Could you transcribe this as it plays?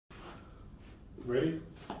Ready?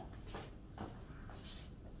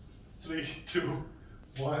 3, 2,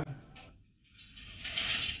 1.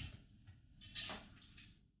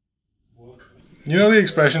 You know the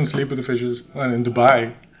expression "sleep with the fishes"? Well, in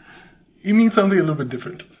Dubai, it means something a little bit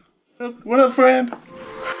different. What up, friend?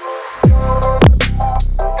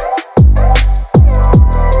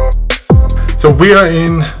 So we are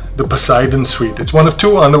in the Poseidon Suite. It's one of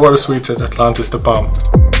 2 underwater suites at Atlantis, the Palm.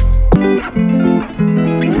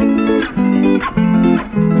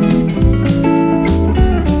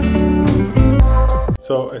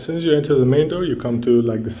 So as soon as you enter the main door, you come to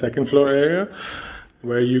like the 2nd floor area,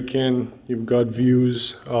 where you've got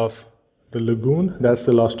views of the lagoon. That's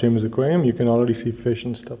the Lost Chambers Aquarium. You can already see fish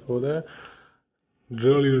and stuff over there.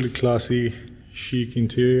 Really classy, chic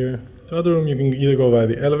interior. The other room, you can either go by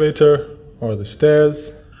the elevator or the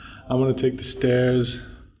stairs. I'm gonna take the stairs.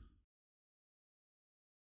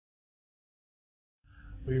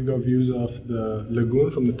 We've got views of the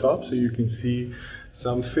lagoon from the top, so you can see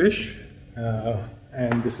some fish.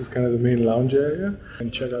 And this is kind of the main lounge area.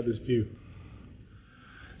 And check out this view.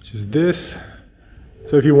 Which is this.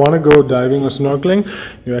 So if you want to go diving or snorkeling,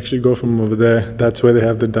 you actually go from over there. That's where they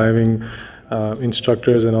have the diving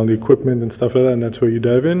instructors and all the equipment and stuff like that, and that's where you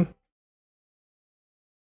dive in.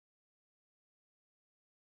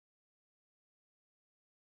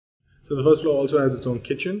 So the first floor also has its own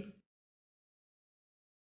kitchen.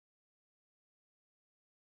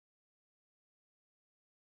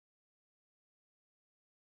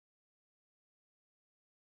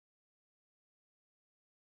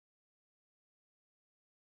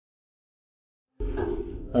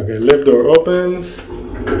 Okay, lift door opens.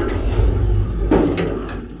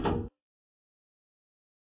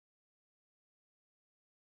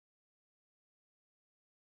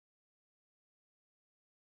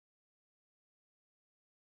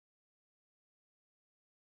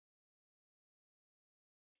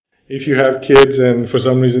 If you have kids and for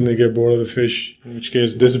some reason they get bored of the fish, in which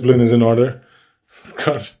case discipline is in order. It's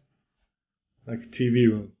got like a TV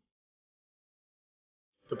room.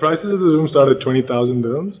 The prices of the room start at 20,000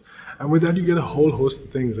 dirhams, and with that you get a whole host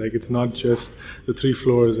of things. Like, it's not just the 3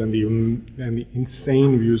 floors and the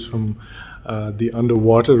insane views from the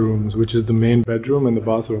underwater rooms, which is the main bedroom and the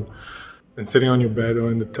bathroom, and sitting on your bed or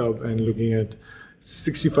in the tub and looking at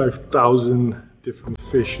 65,000 different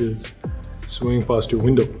fishes swimming past your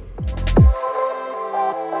window.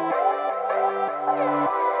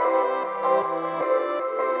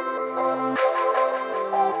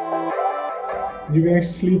 You can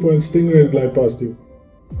actually sleep while stingrays glide past you.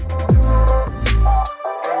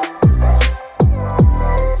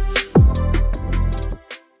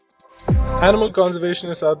 Animal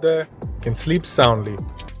conservationists out there can sleep soundly.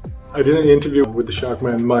 I did an interview with the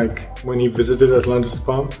Sharkman Mike when he visited Atlantis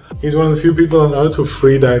Palm. He's one of the few people on earth who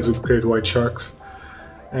free dives with great white sharks.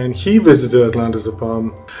 And he visited Atlantis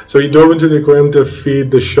Palm. So he dove into the aquarium to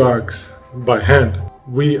feed the sharks by hand.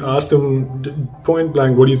 We asked him point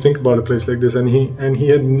blank, what do you think about a place like this? And he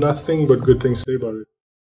had nothing but good things to say about it.